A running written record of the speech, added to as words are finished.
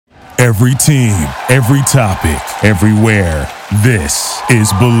Every team, every topic, everywhere. This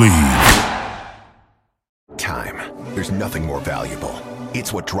is Believe. Time. There's nothing more valuable.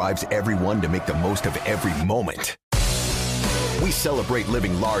 It's what drives everyone to make the most of every moment. We celebrate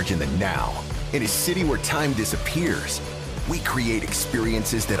living large in the now. In a city where time disappears, we create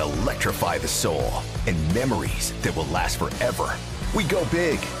experiences that electrify the soul and memories that will last forever. We go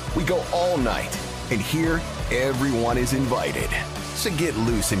big. We go all night. And here, everyone is invited. So get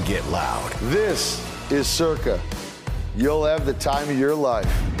loose and get loud. This is Circa. You'll have the time of your life.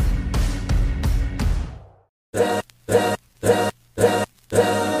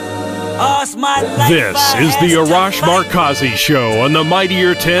 This is the Arash Markazi Show on the Mightier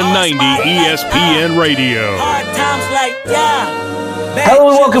 1090 ESPN Radio. Hello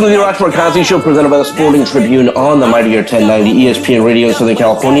and welcome to the Arash Markazi Show presented by the Sporting Tribune on the Mightier 1090 ESPN Radio in Southern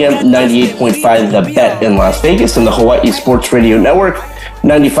California, 98.5 The Bet in Las Vegas, and the Hawaii Sports Radio Network,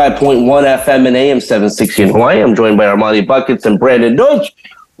 95.1 FM and AM 760 in Hawaii. I'm joined by Armani Buckets and Brandon Deutsch.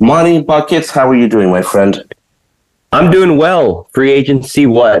 Armani Buckets, how are you doing, my friend? I'm doing well. Free agency,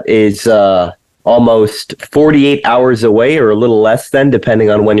 is almost 48 hours away or a little less than, depending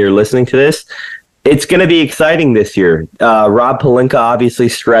on when you're listening to this. It's going to be exciting this year. Rob Pelinka obviously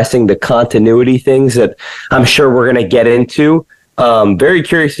stressing the continuity things that I'm sure we're going to get into. Very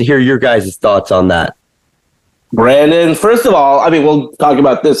curious to hear your guys' thoughts on that. Brandon, first of all, we'll talk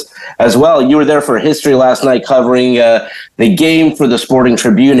about this as well. You were there for history last night covering the game for the Sporting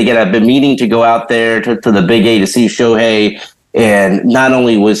Tribune. Again, I've been meaning to go out there to the Big A to see Shohei. And not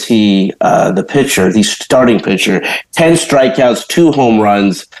only was he the starting pitcher, 10 strikeouts, 2 home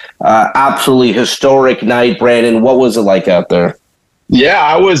runs, absolutely historic night. Brandon, what was it like out there?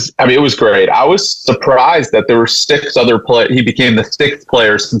 Yeah, it was great. I was surprised that there were 6 other players. He became the 6th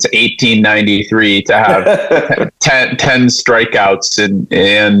player since 1893 to have 10 strikeouts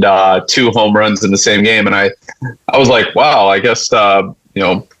and 2 home runs in the same game. And I was like, wow, I guess,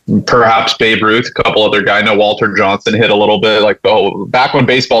 perhaps Babe Ruth, a couple other guys. I know Walter Johnson hit a little bit. Back when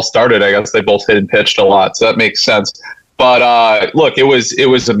baseball started, I guess they both hit and pitched a lot, so that makes sense. But look, it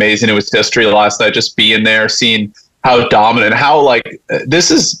was amazing. It was history last night, just being there, seeing how dominant,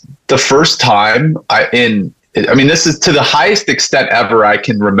 this is the first time this is to the highest extent ever I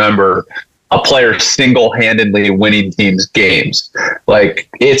can remember a player single-handedly winning teams' games.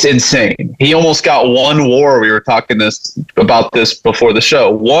 It's insane. He almost got 1 WAR. We were talking about this before the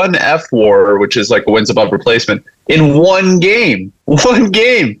show. 1 FWAR, which is like wins above replacement, in 1 game. 1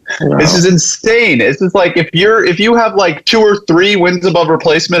 game. Wow. This is insane. It's just like if you have 2 or 3 wins above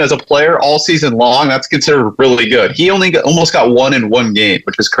replacement as a player all season long, that's considered really good. He almost got 1 in 1 game,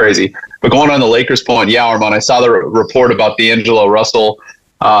 which is crazy. But going on the Lakers point, yeah, Armand, I saw the report about D'Angelo Russell.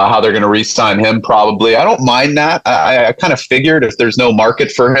 How they're going to re-sign him probably. I don't mind that. I kind of figured if there's no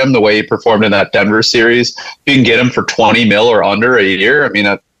market for him, the way he performed in that Denver series, if you can get him for $20 million or under a year,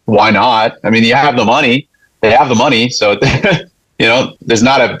 why not? You have the money. They have the money. So, there's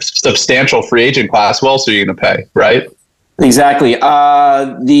not a substantial free agent class. Who else are you going to pay, right? Exactly.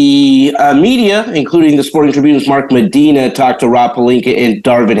 The media, including the Sporting Tribune's Mark Medina, talked to Rob Pelinka and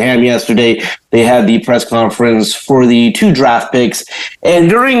Darvin Ham yesterday. They had the press conference for the 2 draft picks. And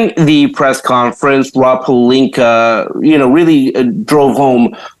during the press conference, Rob Pelinka, really drove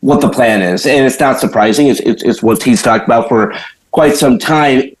home what the plan is. And it's not surprising. It's what he's talked about for quite some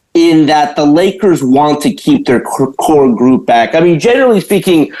time, in that the Lakers want to keep their core group back. Generally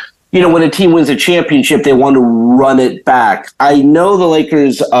speaking, when a team wins a championship, they want to run it back. I know the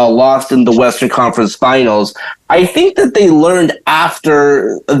Lakers lost in the Western Conference Finals. I think that they learned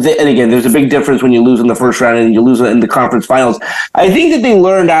after, and again, there's a big difference when you lose in the first round and you lose in the conference finals. I think that they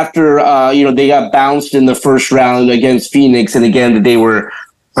learned after, they got bounced in the first round against Phoenix, and again, that they were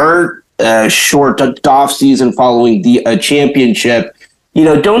hurt, short off season following the championship.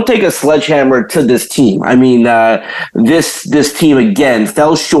 Don't take a sledgehammer to this team. This team, again,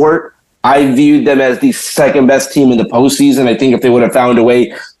 fell short. I viewed them as the second best team in the postseason. I think if they would have found a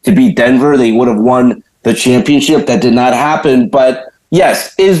way to beat Denver, they would have won the championship. That did not happen. But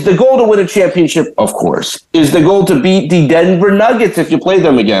yes, is the goal to win a championship? Of course. Is the goal to beat the Denver Nuggets if you play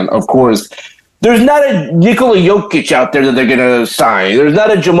them again? Of course. There's not a Nikola Jokic out there that they're going to sign. There's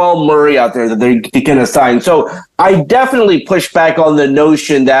not a Jamal Murray out there that they're going to sign. So I definitely push back on the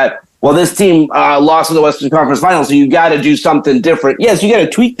notion that, this team lost in the Western Conference Finals, so you got to do something different. Yes, you got to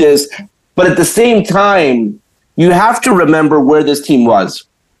tweak this, but at the same time, you have to remember where this team was.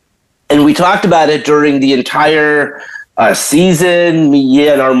 And we talked about it during the entire season. Me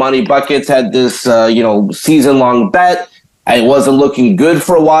and Armani Buckets had this, season-long bet It wasn't looking good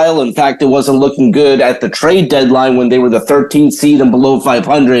for a while. In fact, it wasn't looking good at the trade deadline when they were the 13th seed and below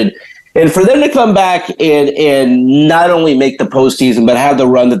 500. And for them to come back and not only make the postseason, but have the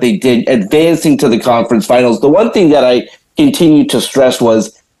run that they did, advancing to the conference finals, the one thing that I continued to stress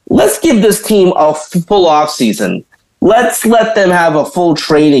was, let's give this team a full offseason. Let's let them have a full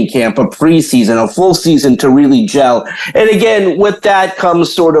training camp, a preseason, a full season to really gel. And again, with that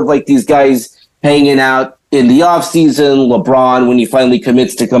comes sort of like these guys hanging out in the offseason, LeBron, when he finally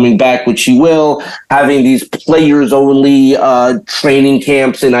commits to coming back, which he will, having these players-only training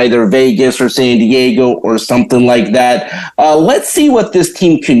camps in either Vegas or San Diego or something like that. Let's see what this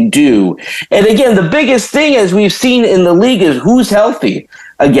team can do. And again, the biggest thing, as we've seen in the league, is who's healthy.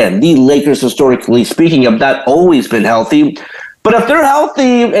 Again, the Lakers, historically speaking, have not always been healthy. But if they're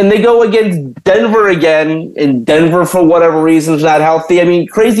healthy and they go against Denver again, and Denver, for whatever reason, is not healthy, I mean,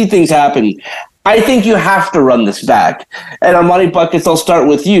 crazy things happen. I think you have to run this back. And on Money Buckets, I'll start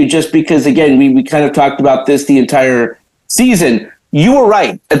with you, just because, again, we kind of talked about this the entire season. You were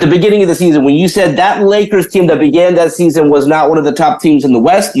right at the beginning of the season when you said that Lakers team that began that season was not one of the top teams in the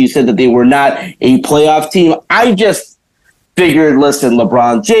West. You said that they were not a playoff team. I just figured, listen,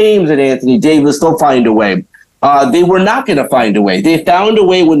 LeBron James and Anthony Davis, they'll find a way. They were not going to find a way. They found a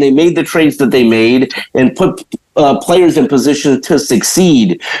way when they made the trades that they made and put players in position to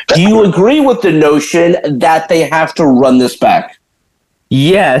succeed. Do you agree with the notion that they have to run this back?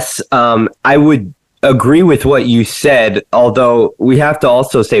 Yes, I would agree with what you said, although we have to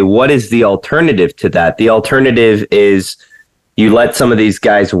also say, what is the alternative to that? The alternative is you let some of these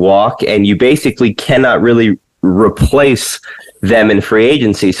guys walk, and you basically cannot really replace them in free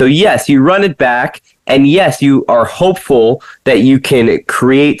agency. So yes, you run it back, and yes, you are hopeful that you can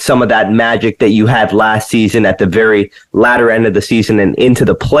create some of that magic that you had last season at the very latter end of the season and into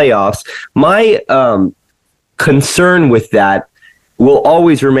the playoffs. My concern with that will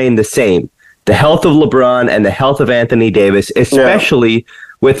always remain the same. The health of LeBron and the health of Anthony Davis, especially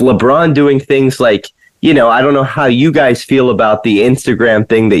with LeBron doing things like, you know, I don't know how you guys feel about the Instagram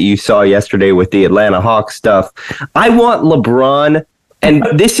thing that you saw yesterday with the Atlanta Hawks stuff. I want LeBron, and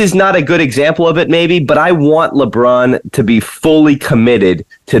this is not a good example of it maybe, but I want LeBron to be fully committed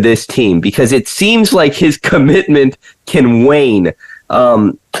to this team because it seems like his commitment can wane.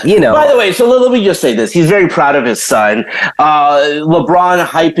 You know. By the way, so let me just say this. He's very proud of his son. LeBron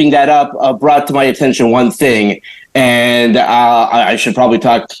hyping that up brought to my attention one thing, and I should probably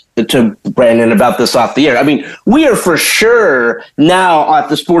talk to Brandon about this off the air. I mean, we are for sure now at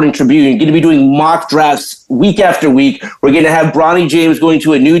the Sporting Tribune going to be doing mock drafts week after week. We're going to have Bronny James going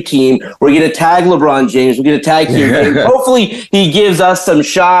to a new team. We're going to tag LeBron James. We're going to tag him. Hopefully he gives us some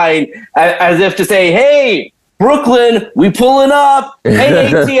shine as if to say, hey, Brooklyn, we pulling up.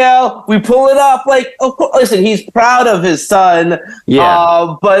 Hey, ATL, we pulling up. Like, of course, listen, he's proud of his son.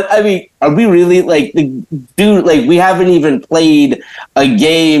 Yeah. But I mean, are we really we haven't even played a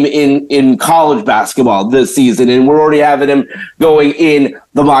game in college basketball this season, and we're already having him going in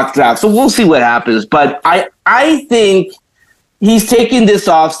the mock draft. So we'll see what happens. But I think he's taking this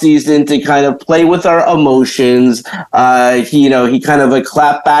offseason to kind of play with our emotions. He kind of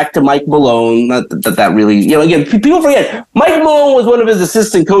clapped back to Mike Malone. Not that really, again, people forget, Mike Malone was one of his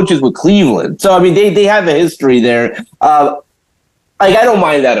assistant coaches with Cleveland. So, I mean, they have a history there. I don't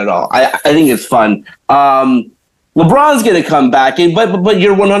mind that at all. I think it's fun. LeBron's going to come back, but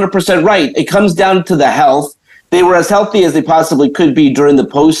you're 100% right. It comes down to the health. They were as healthy as they possibly could be during the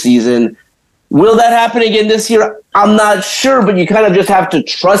postseason. Will that happen again this year? I'm not sure, but you kind of just have to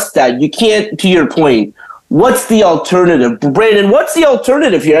trust that. You can't, to your point, what's the alternative? Brandon, what's the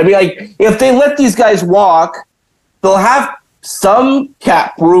alternative here? I mean, if they let these guys walk, they'll have some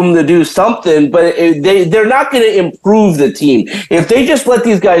cap room to do something, but they're not going to improve the team. If they just let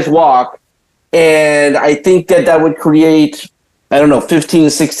these guys walk, and I think that would create, 15,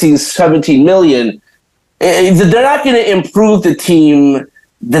 16, 17 million, they're not going to improve the team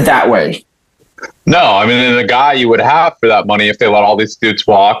that way. No, I mean, and the guy you would have for that money if they let all these dudes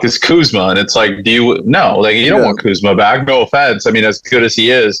walk is Kuzma. And it's like, you don't want Kuzma back. No offense. I mean, as good as he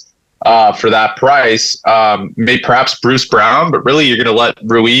is for that price, maybe perhaps Bruce Brown, but really you're going to let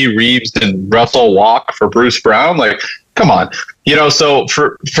Rui, Reeves, and Russell walk for Bruce Brown? Like, come on. So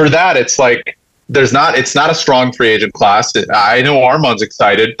for that, it's like, it's not a strong free agent class. I know Armand's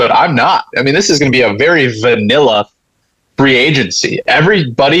excited, but I'm not. I mean, this is going to be a very vanilla free agency.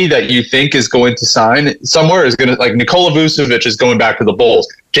 Everybody that you think is going to sign somewhere is going to, like, Nikola Vucevic is going back to the Bulls.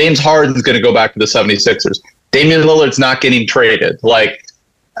 James Harden's going to go back to the 76ers. Damian Lillard's not getting traded. Like,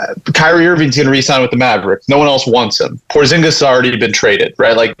 Kyrie Irving's going to re-sign with the Mavericks. No one else wants him. Porzingis has already been traded,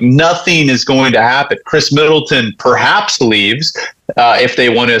 right? Like, nothing is going to happen. Chris Middleton perhaps leaves if they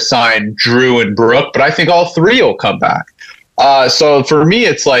want to sign Drew and Brooke, but I think all three will come back. So for me,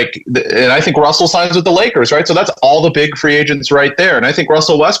 it's like, and I think Russell signs with the Lakers, right? So that's all the big free agents right there. And I think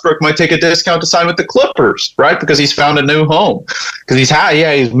Russell Westbrook might take a discount to sign with the Clippers, right? Because he's found a new home. Because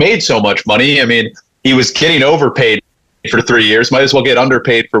he's made so much money. I mean, he was getting overpaid for 3 years, might as well get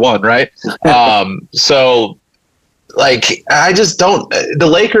underpaid for one, right? So, like, I just don't. The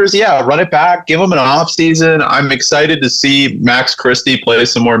Lakers, run it back, give them an off season. I'm excited to see Max Christie play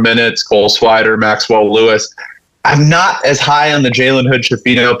some more minutes, Cole Swider, Maxwell Lewis. I'm not as high on the Jalen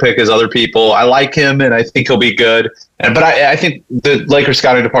Hood-Schifino pick as other people. I like him, and I think he'll be good. But I think the Lakers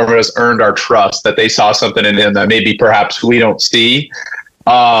scouting department has earned our trust that they saw something in him that maybe perhaps we don't see.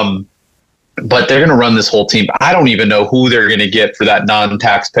 But they're going to run this whole team. I don't even know who they're going to get for that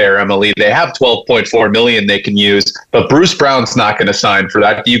non-taxpayer MLE. They have $12.4 million they can use, but Bruce Brown's not going to sign for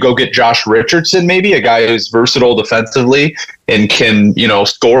that. Do you go get Josh Richardson, maybe a guy who's versatile defensively and can,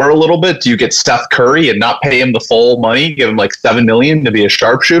 score a little bit? Do you get Steph Curry and not pay him the full money, give him like $7 million to be a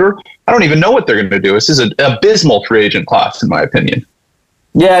sharpshooter? I don't even know what they're going to do. This is an abysmal free agent class, in my opinion.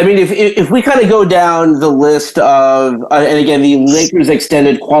 Yeah, I mean, if we kind of go down the list of, and again, the Lakers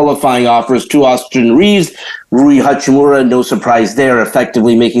extended qualifying offers to Austin Reeves, Rui Hachimura, no surprise there,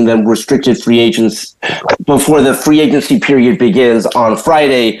 effectively making them restricted free agents before the free agency period begins on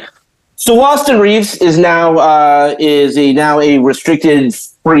Friday. So Austin Reeves is now a restricted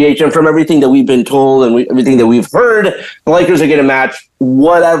free agent. From everything that we've been told and everything that we've heard, the Lakers are going to match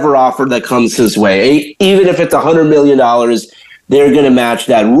whatever offer that comes his way, even if it's $100 million. They're going to match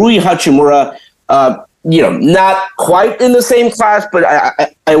that. Rui Hachimura, not quite in the same class, but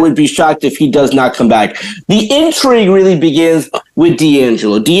I would be shocked if he does not come back. The intrigue really begins with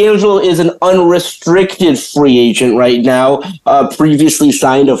D'Angelo. D'Angelo is an unrestricted free agent right now, previously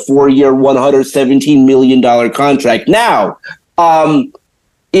signed a 4-year, $117 million contract. Now,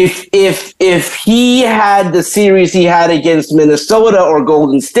 if he had the series he had against Minnesota or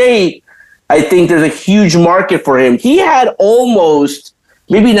Golden State, I think there's a huge market for him. He had almost,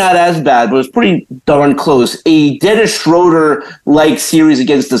 maybe not as bad, but it was pretty darn close, a Dennis Schroeder-like series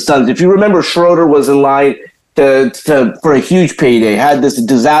against the Suns. If you remember, Schroeder was in line for a huge payday, had this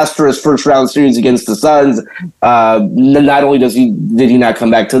disastrous first-round series against the Suns. Not only did he not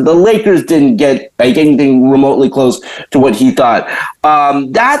come back, the Lakers didn't get like anything remotely close to what he thought.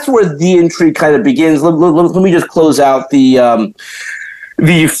 That's where the intrigue kind of begins. Let me just close out the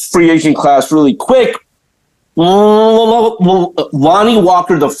free agent class really quick. Lonnie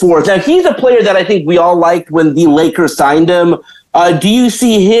Walker IV. Now, he's a player that I think we all liked when the Lakers signed him. Do you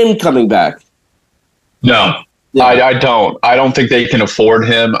see him coming back? No, yeah. I don't. I don't think they can afford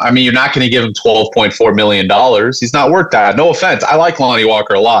him. I mean, you're not going to give him $12.4 million. He's not worth that. No offense. I like Lonnie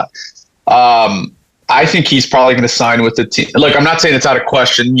Walker a lot. I think he's probably going to sign with the team. Look, I'm not saying it's out of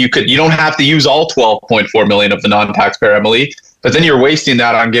question. You don't have to use all $12.4 million of the non-taxpayer MLE. But then you're wasting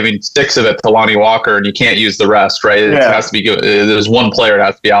that on giving 6 of it to Lonnie Walker, and you can't use the rest, right? It has to be good. There's one player it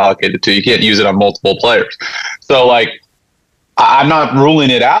has to be allocated to. You can't use it on multiple players. So, like, I'm not ruling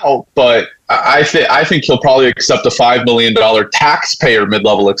it out, but I think he'll probably accept a $5 million taxpayer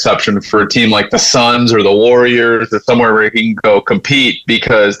mid-level exception for a team like the Suns or the Warriors or somewhere where he can go compete,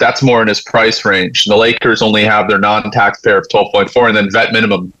 because that's more in his price range. The Lakers only have their non-taxpayer of 12.4 and then vet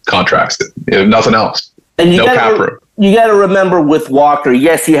minimum contracts. Nothing else. And no cap room. You got to remember with Walker,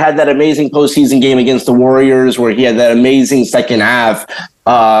 yes, he had that amazing postseason game against the Warriors where he had that amazing second half, just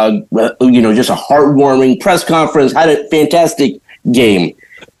a heartwarming press conference, had a fantastic game.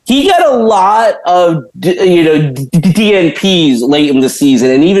 He got a lot of, DNPs late in the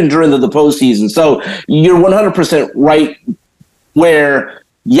season and even during the postseason. So you're 100% right where,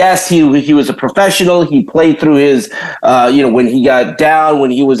 yes, he was a professional. He played through his, when he got down, when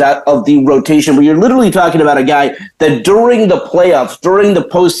he was out of the rotation. But you're literally talking about a guy that during the playoffs, during the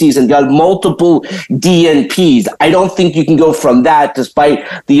postseason, got multiple DNPs. I don't think you can go from that, despite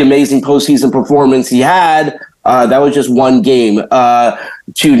the amazing postseason performance he had. That was just one game,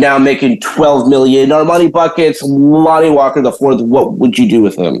 to now making $12 million. Armani Buckets, Lonnie Walker IV, what would you do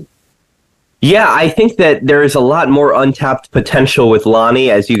with him? Yeah, I think that there is a lot more untapped potential with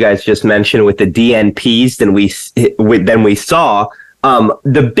Lonnie, as you guys just mentioned, with the DNPs than we saw.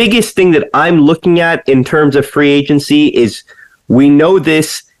 The biggest thing that I'm looking at in terms of free agency is we know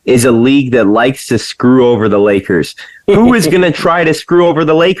this is a league that likes to screw over the Lakers. Who is going to try to screw over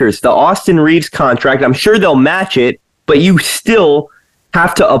the Lakers? The Austin Reeves contract, I'm sure they'll match it, but you still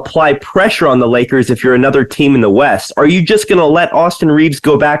have to apply pressure on the Lakers if you're another team in the West? Are you just going to let Austin Reeves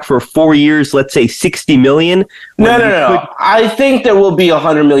go back for 4 years, let's say $60 million? No. I think there will be a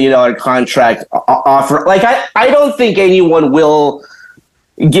 $100 million contract offer. Like, I don't think anyone will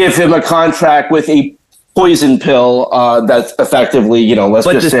give him a contract with a poison pill that's effectively, let's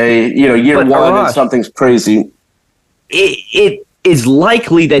just say, year one Arash, and something's crazy. It is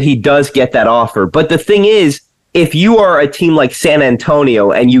likely that he does get that offer. But the thing is, if you are a team like San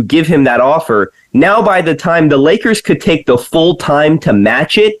Antonio and you give him that offer, now by the time the Lakers could take the full time to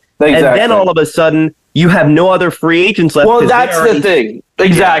match it, exactly. And then all of a sudden you have no other free agents left. Well, that's the thing.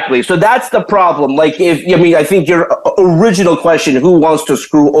 Exactly. Yeah. So that's the problem. Like, I think your original question, who wants to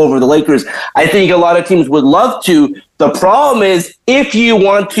screw over the Lakers? I think a lot of teams would love to. The problem is, if you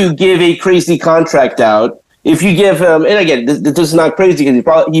want to give a crazy contract out, if you give him, and again, this is not crazy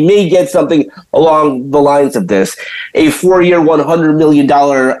because he may get something along the lines of this, a 4-year, $100 million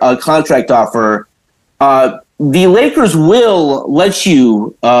contract offer, the Lakers will let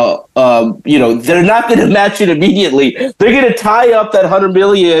you, they're not going to match it immediately. They're going to tie up that $100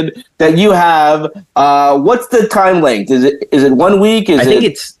 million that you have. What's the time length? Is it 1 week? I think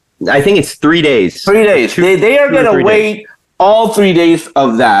it's 3 days. 3 days. They are going to wait all 3 days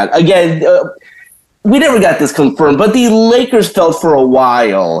of that. Again, we never got this confirmed, but the Lakers felt for a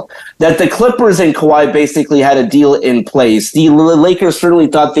while that the Clippers and Kawhi basically had a deal in place. The Lakers certainly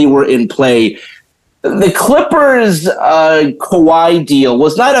thought they were in play. The Clippers Kawhi deal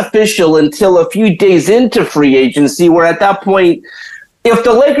was not official until a few days into free agency, where at that point, if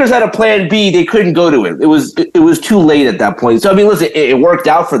the Lakers had a plan B, they couldn't go to it. It was too late at that point. So, I mean, listen, it worked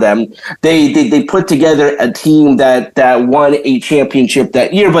out for them. They put together a team that won a championship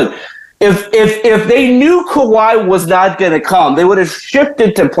that year, but If they knew Kawhi was not going to come, they would have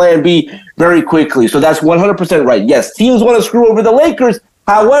shifted to plan B very quickly. So that's 100% right. Yes, teams want to screw over the Lakers.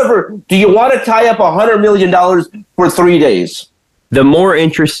 However, do you want to tie up $100 million for 3 days? The more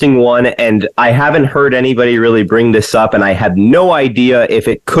interesting one, and I haven't heard anybody really bring this up, and I have no idea if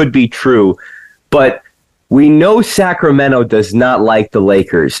it could be true, but we know Sacramento does not like the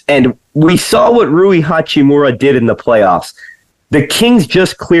Lakers. And we saw what Rui Hachimura did in the playoffs. The Kings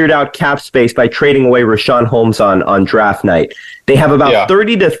just cleared out cap space by trading away Rashawn Holmes on draft night. They have about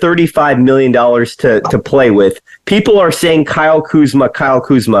 $30 to $35 million to play with. People are saying Kyle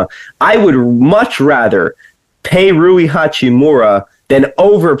Kuzma. I would much rather pay Rui Hachimura than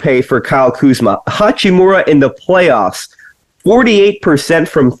overpay for Kyle Kuzma. Hachimura in the playoffs, 48%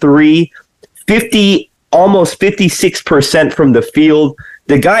 from three, almost 56% from the field.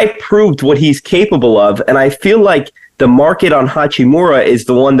 The guy proved what he's capable of, and I feel like the market on Hachimura is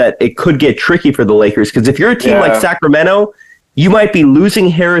the one that it could get tricky for the Lakers. Because if you're a team like Sacramento, you might be losing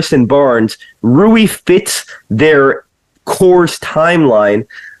Harrison Barnes. Rui fits their core's timeline.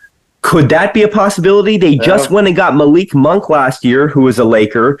 Could that be a possibility? They just went and got Malik Monk last year, who was a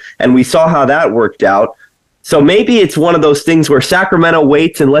Laker, and we saw how that worked out. So maybe it's one of those things where Sacramento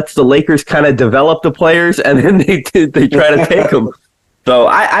waits and lets the Lakers kind of develop the players, and then they try to take them. So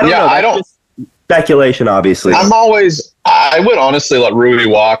I don't know. I don't. Speculation, obviously. I would honestly let Rui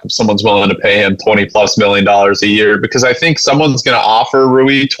walk if someone's willing to pay him $20+ million a year, because I think someone's going to offer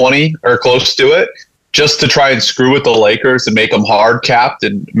Rui 20 or close to it just to try and screw with the Lakers and make them hard capped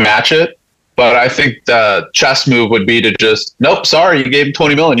and match it. But I think the chess move would be to just, nope, sorry, you gave him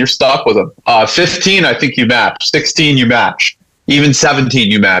 $20 million, you're stuck with him. 15, I think you match. 16, you match. Even 17,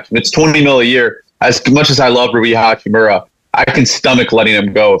 you match. And it's $20 million a year. As much as I love Rui Hachimura, I can stomach letting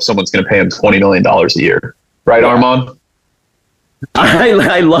him go if someone's going to pay him $20 million a year. Right, Armand?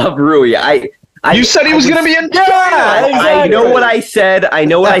 I love Rui. You said he was going to be in. Yeah, exactly. I know what I said,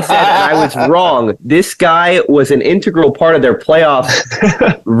 and I was wrong. This guy was an integral part of their playoff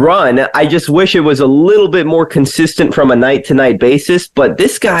run. I just wish it was a little bit more consistent from a night-to-night basis. But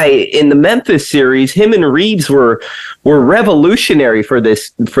this guy in the Memphis series, him and Reeves were revolutionary for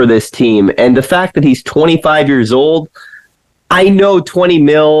this team. And the fact that he's 25 years old, I know 20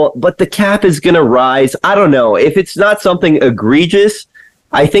 mil, but the cap is going to rise. I don't know. If it's not something egregious,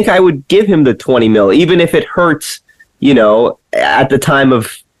 I think I would give him the 20 mil, even if it hurts, at the time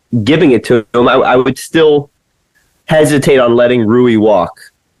of giving it to him. I would still hesitate on letting Rui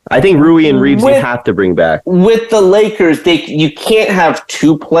walk. I think Rui and Reeves you have to bring back. With the Lakers, you can't have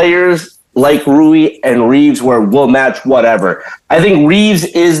two players like Rui and Reeves where we'll match whatever. I think Reeves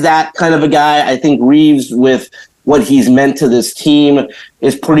is that kind of a guy. I think Reeves, with what he's meant to this team,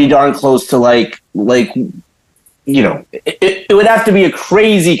 is pretty darn close to it would have to be a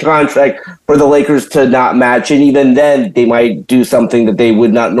crazy contract for the Lakers to not match. And even then they might do something that they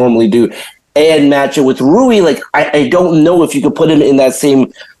would not normally do. and match it with Rui, like I don't know if you could put him in that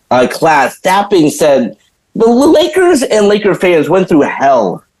same class. That being said, the Lakers and Laker fans went through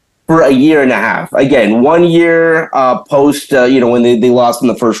hell for a year and a half. Again, 1 year post, when they lost in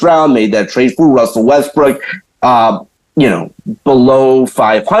the first round, made that trade for Russell Westbrook, below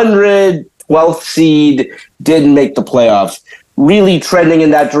 500, 12th seed, didn't make the playoffs. Really trending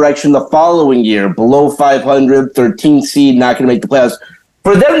in that direction the following year, below 500, 13th seed, not going to make the playoffs.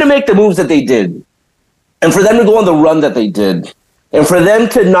 For them to make the moves that they did, and for them to go on the run that they did, and for them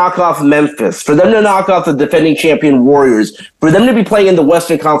to knock off Memphis, for them to knock off the defending champion Warriors, for them to be playing in the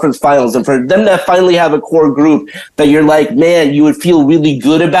Western Conference Finals, and for them to finally have a core group that you're like, man, you would feel really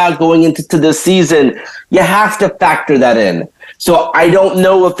good about going into this season, you have to factor that in. So I don't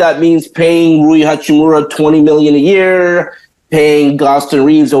know if that means paying Rui Hachimura $20 million a year, paying Austin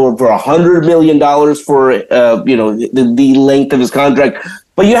Reeves over $100 million for the length of his contract.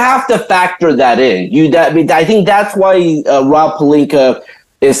 But you have to factor that in. I think that's why Rob Pelinka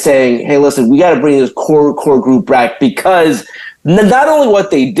is saying, hey, listen, we got to bring this core group back, because not only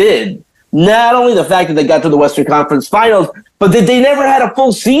what they did, not only the fact that they got to the Western Conference Finals, but that they never had a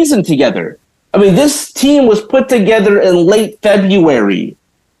full season together. I mean, this team was put together in late February,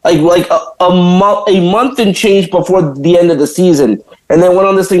 like a month and change before the end of the season, and they went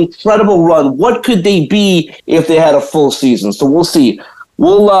on this incredible run. What could they be if they had a full season? So we'll see.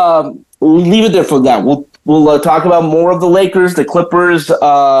 We'll leave it there for that. We'll talk about more of the Lakers, the Clippers,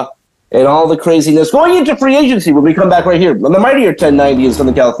 and all the craziness going into free agency when we come back right here on the Mightier 1090 in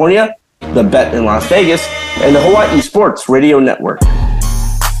Southern California, the Bet in Las Vegas, and the Hawaii Sports Radio Network.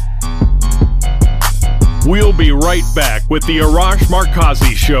 We'll be right back with the Arash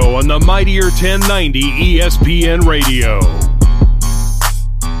Markazi Show on the Mightier 1090 ESPN Radio.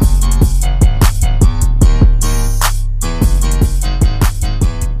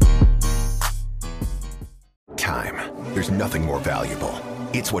 Time. There's nothing more valuable.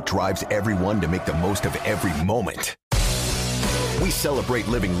 It's what drives everyone to make the most of every moment. We celebrate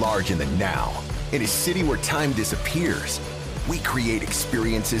living large in the now. In a city where time disappears, we create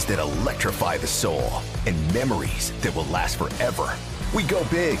experiences that electrify the soul and memories that will last forever. We go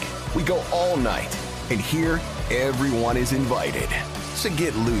big, we go all night, and here, everyone is invited. So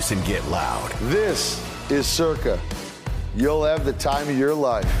get loose and get loud. This is Circa. You'll have the time of your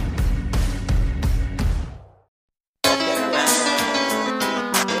life.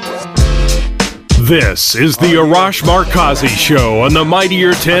 This is the Arash Markazi Show on the Mightier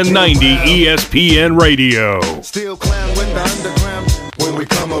 1090 ESPN Radio. Still clown with the underground when we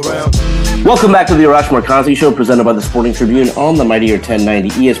come around. Welcome back to the Arash Markazi Show, presented by the Sporting Tribune on the Mightier 1090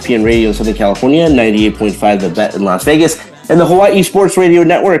 ESPN Radio in Southern California, 98.5 The Bet in Las Vegas, and the Hawaii Sports Radio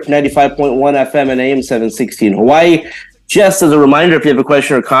Network, 95.1 FM and AM 760 in Hawaii. Just as a reminder, if you have a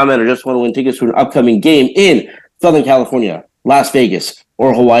question or comment or just want to win tickets to an upcoming game in Southern California, Las Vegas,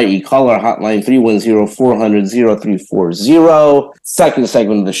 or Hawaii, call our hotline 310-400-0340. Second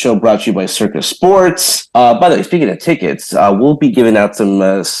segment of the show brought to you by Circa Sports. By the way, speaking of tickets, we'll be giving out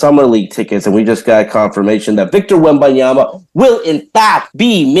some Summer League tickets, and we just got confirmation that Victor Wembanyama will, in fact,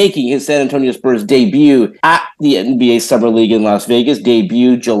 be making his San Antonio Spurs debut at the NBA Summer League in Las Vegas,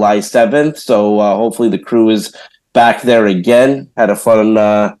 debut July 7th. So hopefully the crew is back there again. Had a fun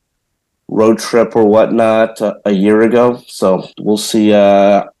road trip or whatnot a year ago. So we'll see.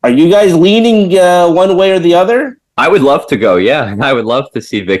 Are you guys leaning one way or the other? I would love to go. Yeah, I would love to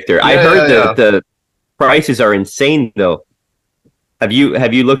see Victor. I heard that the prices are insane, though. Have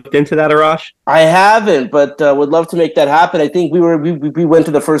you looked into that, Arash? I haven't, but would love to make that happen. I think we went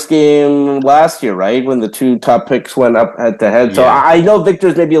to the first game last year, right, when the two top picks went up head to head. So I know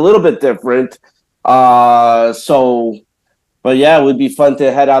Victor's maybe a little bit different. But yeah, it would be fun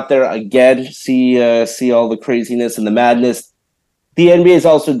to head out there again, see all the craziness and the madness. The NBA is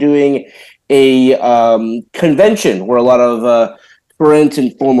also doing a convention where a lot of current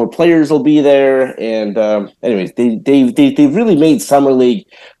and former players will be there. And anyways, they've really made Summer League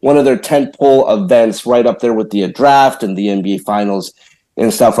one of their tentpole events, right up there with the draft and the NBA Finals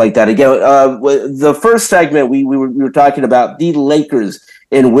and stuff like that. Again, the first segment we were talking about the Lakers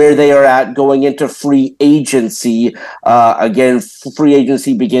and where they are at going into free agency. Again, free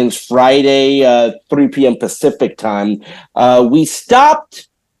agency begins Friday, 3 p.m. Pacific time. We stopped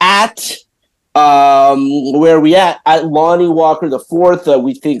at where we at Lonnie Walker IV.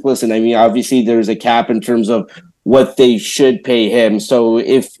 We think, listen, I mean, obviously there's a cap in terms of what they should pay him. So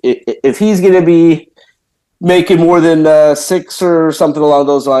if he's going to be making more than 6 or something along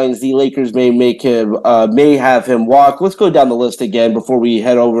those lines, the Lakers may have him walk. Let's go down the list again before we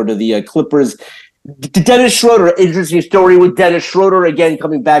head over to the Clippers Dennis Schroeder, interesting story with Dennis Schroeder again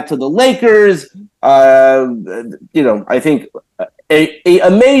coming back to the Lakers. I think a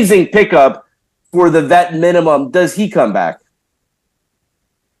amazing pickup for the vet minimum. Does he come back?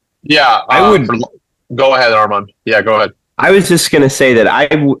 Yeah, I would. Go ahead, Armand. Yeah, go ahead. I was just going to say that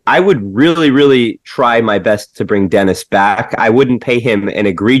I would really, really try my best to bring Dennis back. I wouldn't pay him an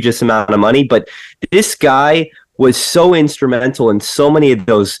egregious amount of money, but this guy was so instrumental in so many of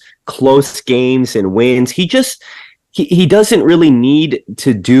those close games and wins. He doesn't really need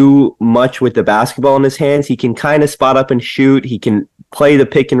to do much with the basketball in his hands. He can kind of spot up and shoot. He can play the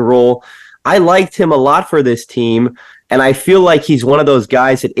pick and roll. I liked him a lot for this team, and I feel like he's one of those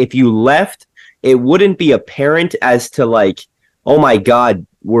guys that if you left, it wouldn't be apparent as to like, oh my God,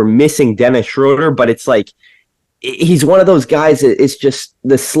 we're missing Dennis Schroeder, but it's like he's one of those guys that it's just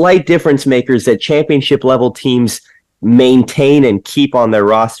the slight difference makers that championship level teams maintain and keep on their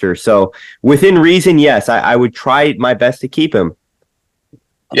roster. So within reason, yes, I would try my best to keep him.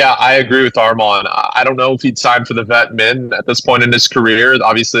 Yeah, I agree with Armand. I don't know if he'd sign for the vet min at this point in his career.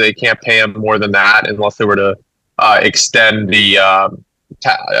 Obviously, they can't pay him more than that unless they were to extend the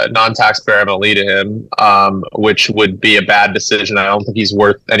non-taxpayer MLE to him, which would be a bad decision. I don't think he's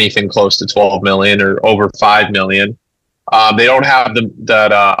worth anything close to $12 million or over $5 million. They don't have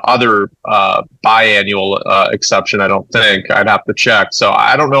that other biannual exception, I don't think. I'd have to check. So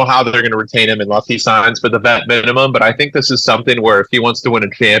I don't know how they're going to retain him unless he signs for the vet minimum. But I think this is something where if he wants to win a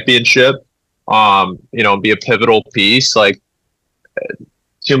championship, be a pivotal piece, like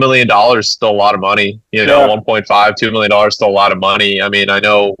 $2 million is still a lot of money. $1.5-2 million is still a lot of money. I mean, I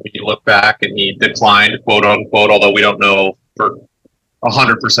know when you look back and he declined, quote unquote, although we don't know for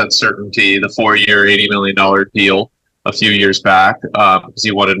 100% certainty, the 4-year, $80 million deal a few years back because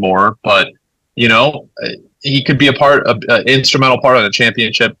he wanted more. But, he could be an instrumental part of a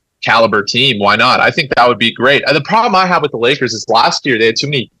championship caliber team. Why not? I think that would be great. And the problem I have with the Lakers is last year they had too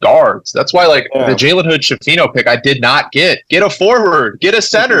many guards. That's why the Jalen Hood-Schifino pick I did not get a forward, get a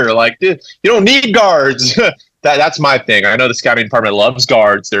center. Like, dude, you don't need guards. That's my thing. I know the scouting department loves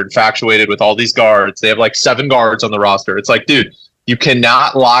guards. They're infatuated with all these guards. They have like 7 guards on the roster. It's like, dude, you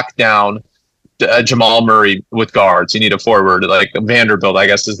cannot lock down Jamal Murray with guards. You need a forward. Like Vanderbilt, I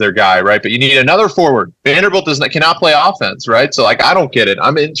guess, is their guy, right? But you need another forward. Vanderbilt cannot play offense, right? So, I don't get it.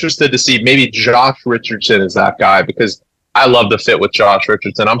 I'm interested to see maybe Josh Richardson is that guy because I love the fit with Josh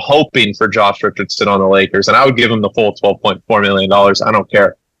Richardson. I'm hoping for Josh Richardson on the Lakers, and I would give him the full $12.4 million. I don't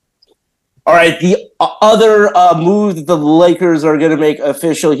care. All right, the other move that the Lakers are going to make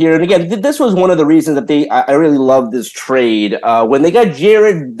official here, and again, this was one of the reasons that I really love this trade. When they got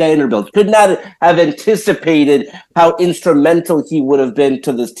Jared Vanderbilt, could not have anticipated how instrumental he would have been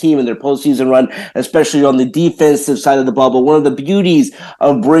to this team in their postseason run, especially on the defensive side of the ball. But one of the beauties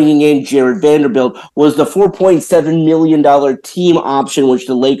of bringing in Jared Vanderbilt was the $4.7 million team option, which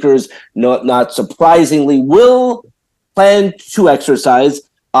the Lakers, not surprisingly, will plan to exercise.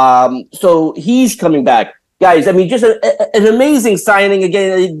 So he's coming back. Guys, I mean, just an amazing signing.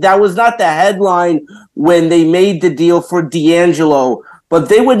 Again, that was not the headline when they made the deal for D'Angelo, but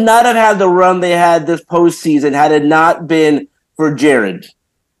they would not have had the run they had this postseason had it not been for Jared.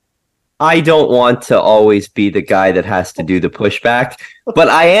 I don't want to always be the guy that has to do the pushback, but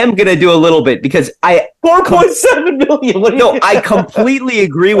I am going to do a little bit because $4.7 million. No, I completely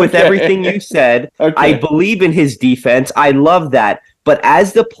agree with everything you said. Okay. I believe in his defense. I love that. But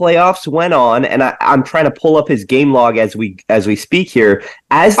as the playoffs went on, and I'm trying to pull up his game log as we speak here.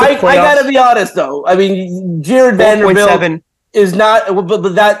 As the playoffs, I gotta be honest though. I mean, Jared Vanderbilt is not,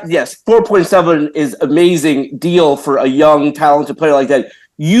 but that 4.7 is amazing deal for a young, talented player like that.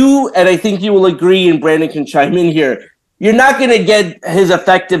 And I think you will agree, and Brandon can chime in here. You're not going to get his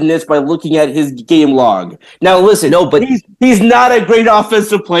effectiveness by looking at his game log. Now, listen, but he's not a great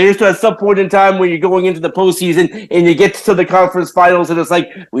offensive player. So at some point in time when you're going into the postseason and you get to the conference finals and it's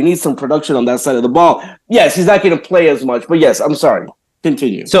like, we need some production on that side of the ball. Yes, he's not going to play as much. But yes, I'm sorry.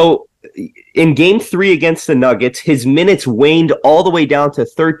 Continue. So in game 3 against the Nuggets, his minutes waned all the way down to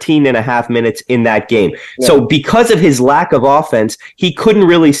 13 and a half minutes in that game. Yeah. So because of his lack of offense, he couldn't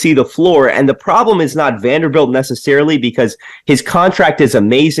really see the floor. And the problem is not Vanderbilt necessarily because his contract is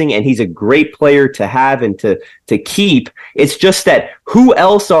amazing and he's a great player to have and to keep. It's just that who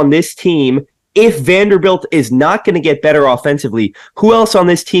else on this team, if Vanderbilt is not going to get better offensively, who else on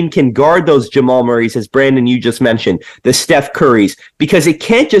this team can guard those Jamal Murrays, as Brandon, you just mentioned, the Steph Currys? Because it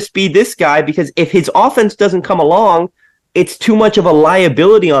can't just be this guy, because if his offense doesn't come along, it's too much of a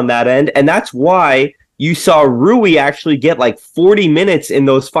liability on that end. And that's why you saw Rui actually get like 40 minutes in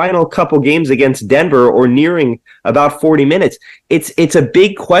those final couple games against Denver, or nearing about 40 minutes. It's a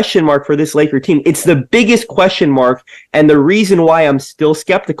big question mark for this Laker team. It's the biggest question mark, and the reason why I'm still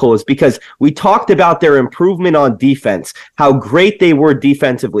skeptical is because we talked about their improvement on defense, how great they were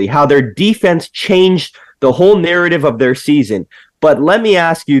defensively, how their defense changed the whole narrative of their season. But let me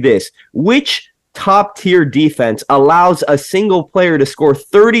ask you this. Which top-tier defense allows a single player to score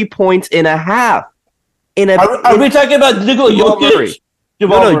 30 points in a half? Are we talking about Nikola Jokic?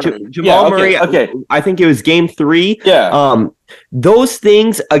 Jamal Murray. Okay. I think it was game 3. Yeah. Those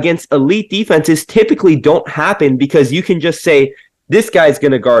things against elite defenses typically don't happen because you can just say, this guy's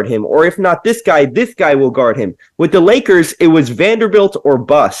going to guard him, or if not this guy will guard him. With the Lakers, it was Vanderbilt or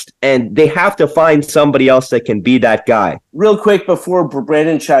bust, and they have to find somebody else that can be that guy. Real quick before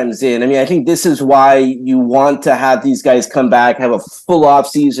Brandon chimes in, I mean, I think this is why you want to have these guys come back, have a full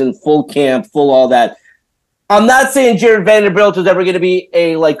offseason, full camp, full all that. I'm not saying Jared Vanderbilt is ever going to be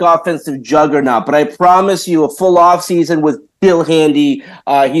a offensive juggernaut, but I promise you a full offseason with Phil Handy,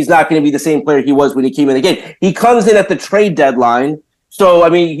 he's not going to be the same player he was when he came in. Again, he comes in at the trade deadline, so I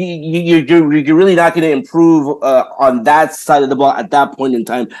mean, you're really not going to improve on that side of the ball at that point in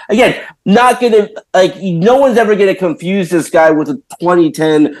time. Again, not going to no one's ever going to confuse this guy with a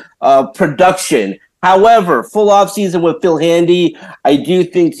 2010 production. However, full offseason with Phil Handy, I do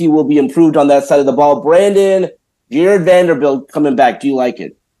think he will be improved on that side of the ball. Brandon, Jared Vanderbilt coming back. Do you like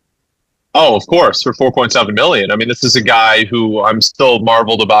it? Oh, of course, for $4.7 million. I mean, this is a guy who I'm still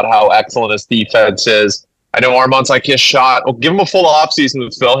marveled about how excellent his defense is. I know Armand's like his shot. Well, give him a full offseason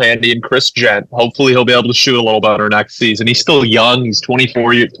with Phil Handy and Chris Gent. Hopefully he'll be able to shoot a little better next season. He's still young. He's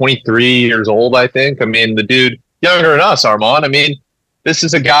 23 years old, I think. I mean, the dude younger than us, Armand. I mean, this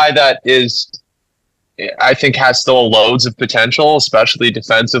is a guy that I think has still loads of potential, especially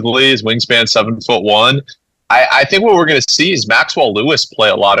defensively. His wingspan 7'1". I think what we're going to see is Maxwell Lewis play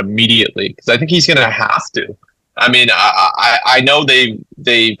a lot immediately, because I think he's going to have to. I mean, I know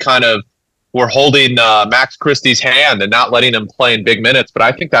they kind of were holding Max Christie's hand and not letting him play in big minutes, but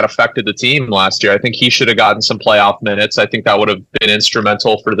I think that affected the team last year. I think he should have gotten some playoff minutes. I think that would have been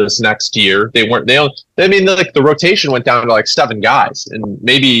instrumental for this next year. The rotation went down to like 7 guys, and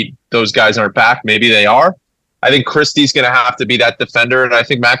maybe those guys aren't back. Maybe they are. I think Christie's going to have to be that defender, and I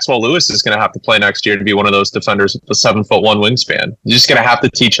think Maxwell Lewis is going to have to play next year to be one of those defenders with the 7'1" wingspan. You're just going to have to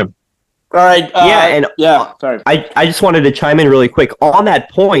teach him. All right. Sorry. I just wanted to chime in really quick. On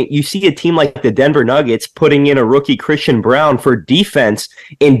that point, you see a team like the Denver Nuggets putting in a rookie Christian Brown for defense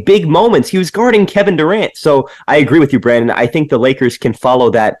in big moments. He was guarding Kevin Durant. So I agree with you, Brandon. I think the Lakers can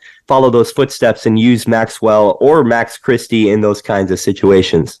follow those footsteps and use Maxwell or Max Christie in those kinds of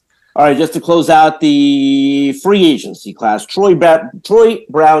situations. All right, just to close out the free agency class, Troy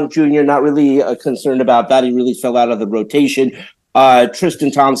Brown Jr., not really concerned about that. He really fell out of the rotation.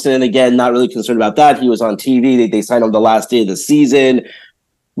 Tristan Thompson, again, not really concerned about that. He was on TV. They signed him the last day of the season.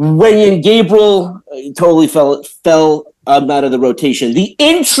 Wenyen Gabriel totally fell out of the rotation. The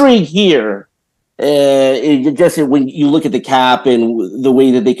intrigue here, just when you look at the cap and the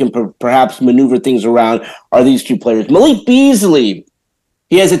way that they can perhaps maneuver things around, are these two players. Malik Beasley,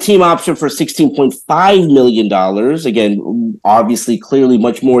 he has a team option for $16.5 million. Again, obviously, clearly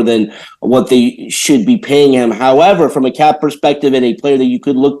much more than what they should be paying him. However, from a cap perspective and a player that you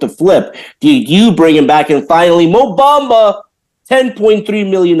could look to flip, do you bring him back? And finally, Mo Bamba, $10.3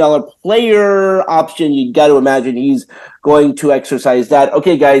 million player option. You got to imagine he's going to exercise that.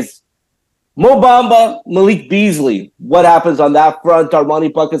 Okay, guys, Mo Bamba, Malik Beasley. What happens on that front?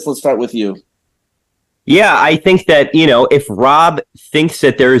 Armani Buckets, let's start with you. Yeah, I think that, if Rob thinks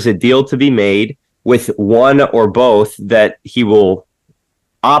that there is a deal to be made with one or both, that he will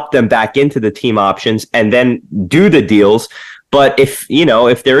opt them back into the team options and then do the deals. But if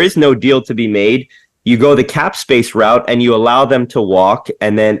there is no deal to be made, you go the cap space route and you allow them to walk,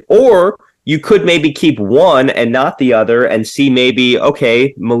 or you could maybe keep one and not the other and see maybe,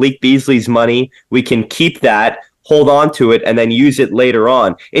 okay, Malik Beasley's money, we can keep that, hold on to it, and then use it later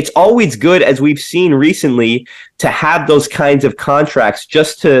on. It's always good, as we've seen recently, to have those kinds of contracts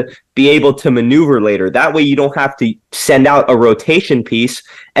just to be able to maneuver later. That way you don't have to send out a rotation piece.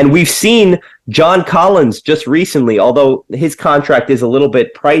 And we've seen John Collins just recently, although his contract is a little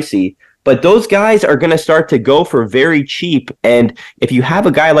bit pricey, but those guys are going to start to go for very cheap. And if you have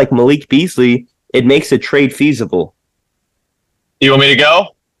a guy like Malik Beasley, it makes a trade feasible. You want me to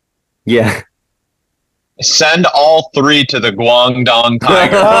go? Yeah. Send all three to the Guangdong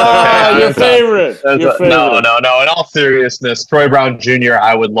Tigers. Your favorite. No. In all seriousness, Troy Brown Jr.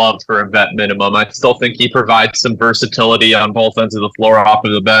 I would love for a vet minimum. I still think he provides some versatility on both ends of the floor, off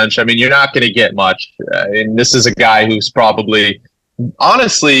of the bench. I mean, you're not going to get much. And this is a guy who's probably,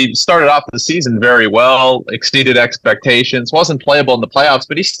 honestly, started off the season very well, exceeded expectations, wasn't playable in the playoffs,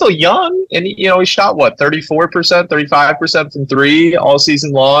 but he's still young. And, he shot, 34%, 35% from three all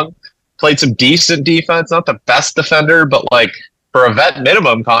season long. Played some decent defense, not the best defender, but for a vet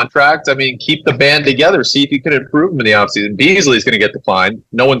minimum contract, I mean, keep the band together, see if you can improve him in the offseason. Beasley's going to get declined.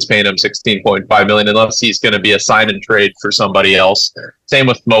 No one's paying him $16.5 million unless he's going to be a sign and trade for somebody else. Same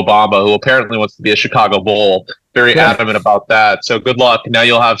with Mo Bamba, who apparently wants to be a Chicago Bull. Very adamant about that. So good luck. Now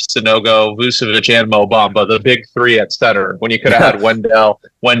you'll have Sanogo, Vucevic, and Mo Bamba, the big three at center, when you could have had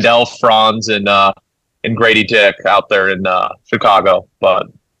Wendell, Franz, and Grady Dick out there in Chicago. But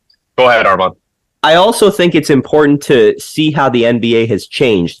go ahead, Armand. I also think it's important to see how the NBA has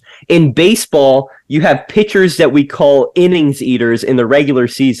changed. In baseball, you have pitchers that we call innings eaters in the regular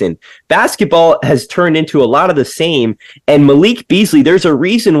season. Basketball has turned into a lot of the same. And Malik Beasley, there's a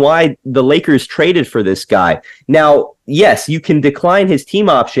reason why the Lakers traded for this guy. Now, yes, you can decline his team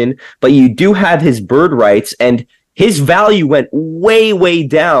option, but you do have his bird rights, and his value went way, way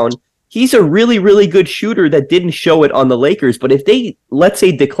down. He's a really, really good shooter that didn't show it on the Lakers. But if they, let's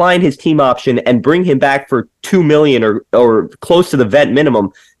say, decline his team option and bring him back for $2 million or close to the vet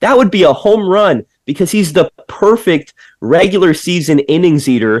minimum, that would be a home run because he's the perfect regular season innings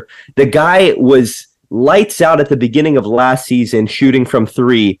eater. The guy was lights out at the beginning of last season shooting from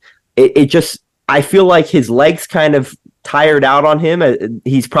three. I feel like his legs kind of tired out on him.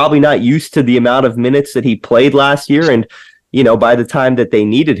 He's probably not used to the amount of minutes that he played last year. And by the time that they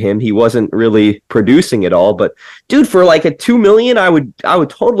needed him, he wasn't really producing at all. But dude, for a $2 million, I would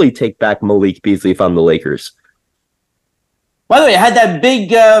totally take back Malik Beasley if I'm the Lakers. By the way, I had that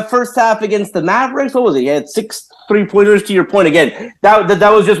big first half against the Mavericks. What was it? He had 6 3-pointers. To your point again, that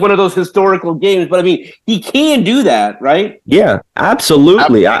was just one of those historical games. But I mean, he can do that, right? Yeah,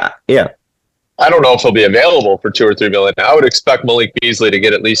 absolutely. Yeah. I don't know if he'll be available for $2 or $3 million. I would expect Malik Beasley to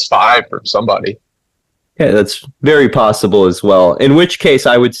get at least 5 from somebody. Yeah, that's very possible as well. In which case,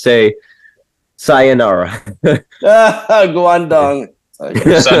 I would say, sayonara. Guangdong.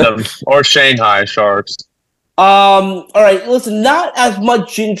 Send them, or Shanghai Sharks. All right, listen, not as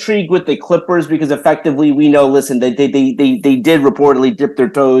much intrigue with the Clippers because effectively we know, listen, they did reportedly dip their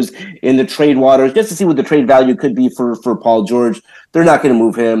toes in the trade waters just to see what the trade value could be for Paul George. They're not going to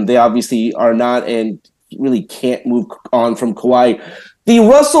move him. They obviously are not and really can't move on from Kawhi. The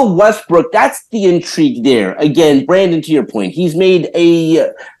Russell Westbrook, that's the intrigue there. Again, Brandon, to your point, he's made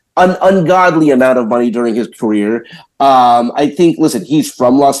an ungodly amount of money during his career. I think, listen, he's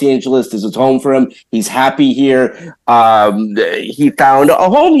from Los Angeles. This is home for him. He's happy here. He found a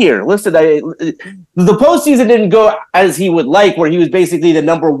home here. Listen, the postseason didn't go as he would like, where he was basically the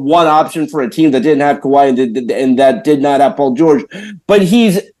number one option for a team that didn't have Kawhi and that did not have Paul George. But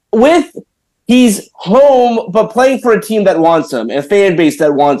he's home, but playing for a team that wants him, a fan base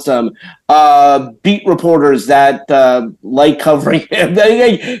that wants him, beat reporters that like covering him.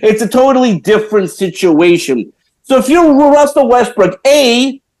 It's a totally different situation. So if you're Russell Westbrook,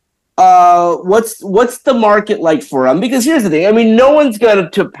 what's the market like for him? Because here's the thing. I mean, no one's going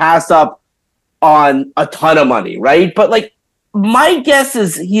to pass up on a ton of money, right? But my guess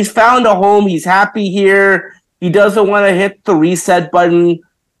is he's found a home. He's happy here. He doesn't want to hit the reset button.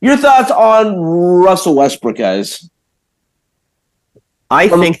 Your thoughts on Russell Westbrook, guys? I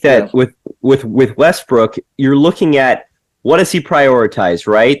think that with Westbrook, you're looking at what does he prioritize,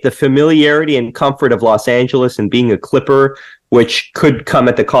 right? The familiarity and comfort of Los Angeles and being a Clipper, which could come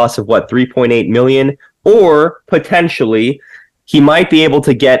at the cost of $3.8 million, or potentially he might be able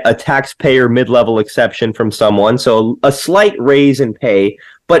to get a taxpayer mid-level exception from someone, so a slight raise in pay.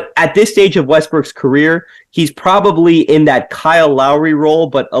 But at this stage of Westbrook's career, he's probably in that Kyle Lowry role,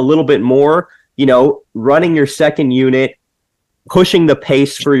 but a little bit more, running your second unit, pushing the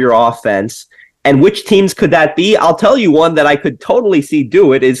pace for your offense. And which teams could that be? I'll tell you one that I could totally see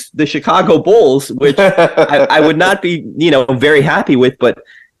do it is the Chicago Bulls, which I would not be, very happy with, but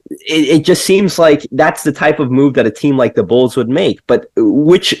it just seems like that's the type of move that a team like the Bulls would make. But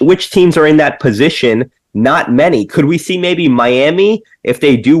which teams are in that position? Not many. Could we see maybe Miami if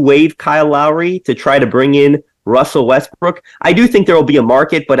they do waive Kyle Lowry to try to bring in Russell Westbrook? I do think there will be a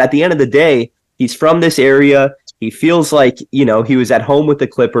market, but at the end of the day, he's from this area. He feels like, he was at home with the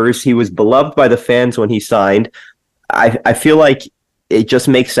Clippers. He was beloved by the fans when he signed. I feel like it just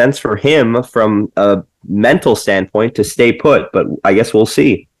makes sense for him from a mental standpoint to stay put, but I guess we'll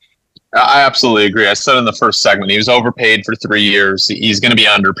see. I absolutely agree. I said in the first segment, he was overpaid for 3 years. He's going to be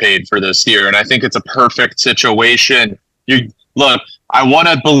underpaid for this year. And I think it's a perfect situation. Look, I want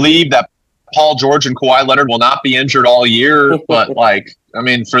to believe that Paul George and Kawhi Leonard will not be injured all year. But,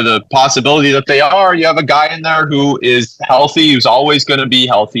 for the possibility that they are, you have a guy in there who is healthy, who's always going to be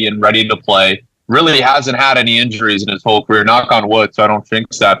healthy and ready to play. Really hasn't had any injuries in his whole career. Knock on wood, so I don't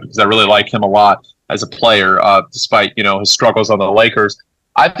jinx that because I really like him a lot as a player, despite his struggles on the Lakers.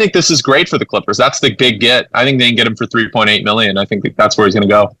 I think this is great for the Clippers. That's the big get. I think they can get him for $3.8 million. I think that's where he's going to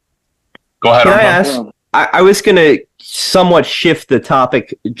go. Go ahead. Can I ask? I was going to somewhat shift the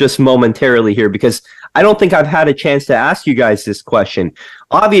topic just momentarily here because I don't think I've had a chance to ask you guys this question.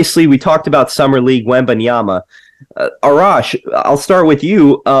 Obviously, we talked about Summer League Wembanyama. Arash, I'll start with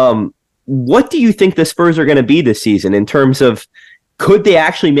you. What do you think the Spurs are going to be this season in terms of could they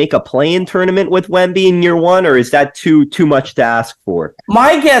actually make a play-in tournament with Wemby in year one, or is that too much to ask for?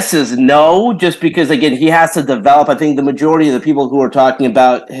 My guess is no, just because, again, he has to develop. I think the majority of the people who are talking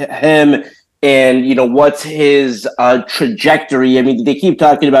about him and, what's his trajectory, I mean, they keep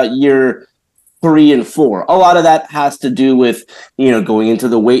talking about year 3 and 4. A lot of that has to do with, going into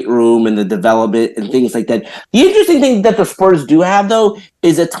the weight room and the development and things like that. The interesting thing that the Spurs do have, though,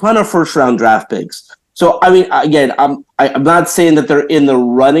 is a ton of first-round draft picks. So, I mean, again, I'm not saying that they're in the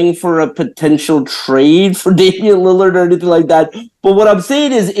running for a potential trade for Damian Lillard or anything like that. But what I'm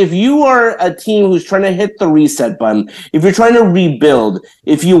saying is if you are a team who's trying to hit the reset button, if you're trying to rebuild,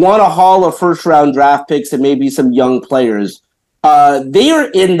 if you want to haul a first-round draft picks and maybe some young players, they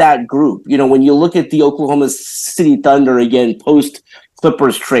are in that group. When you look at the Oklahoma City Thunder, again,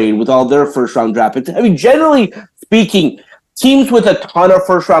 post-Clippers trade with all their first-round draft picks, I mean, generally speaking, teams with a ton of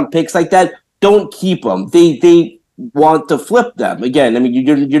first-round picks like that don't keep them. They want to flip them. Again, I mean,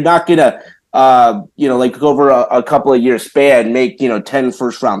 you're not gonna over a couple of years span make 10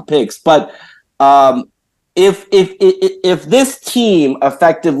 first-round picks. But if this team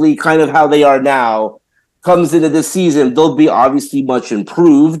effectively, kind of how they are now, comes into this season, they'll be obviously much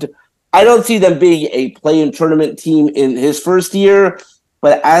improved. I don't see them being a play-in tournament team in his first year,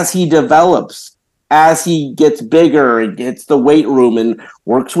 but as he develops, as he gets bigger and hits the weight room and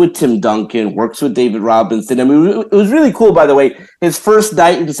works with Tim Duncan, works with David Robinson. I mean, it was really cool, by the way, his first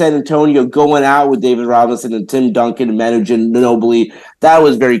night in San Antonio, going out with David Robinson and Tim Duncan and Manu Ginobili. That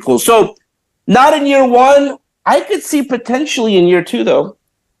was very cool. So not in year one. I could see potentially in year 2, though.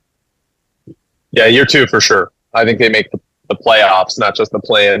 Yeah, year 2 for sure. I think they make the playoffs, not just the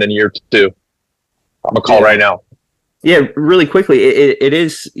play-in in year 2. I'm a call right now. Yeah, really quickly, it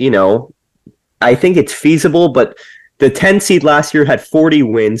is, I think it's feasible, but the 10 seed last year had 40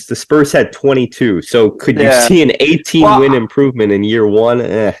 wins. The Spurs had 22. So could you see an 18-win improvement in year 1?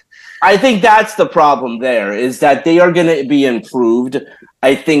 I think that's the problem there, is that they are going to be improved.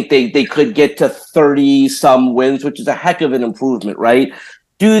 I think they could get to 30-some wins, which is a heck of an improvement, right?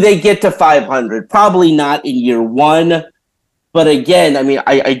 Do they get to 500? Probably not in year 1. But again, I mean,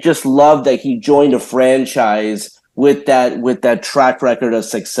 I just love that he joined a franchise with that track record of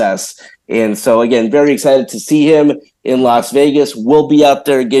success. And so, again, very excited to see him in Las Vegas. We'll be out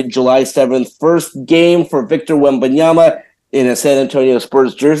there again July 7th. First game for Victor Wembanyama in a San Antonio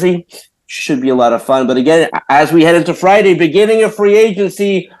Spurs jersey. Should be a lot of fun. But again, as we head into Friday, beginning of free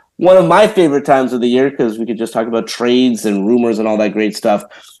agency, one of my favorite times of the year because we could just talk about trades and rumors and all that great stuff.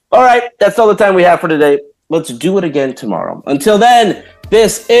 All right, that's all the time we have for today. Let's do it again tomorrow. Until then,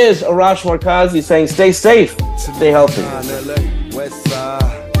 this is Arash Markazi saying stay safe, stay healthy.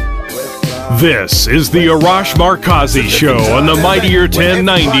 This is the Arash Markazi Show on the Mightier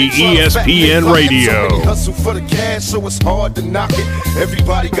 1090 ESPN Radio. Hustle for the cash, so it's hard to knock it.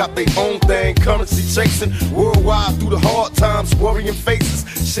 Everybody got their own thing, currency chasing. Worldwide through the hard times, worrying faces.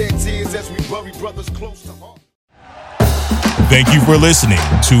 Shed tears as we bury brothers close to heart. Thank you for listening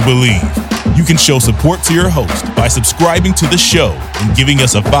to Believe. You can show support to your host by subscribing to the show and giving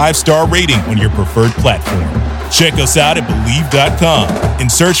us a 5-star rating on your preferred platform. Check us out at Believe.com and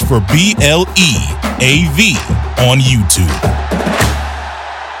search for BLEAV on YouTube.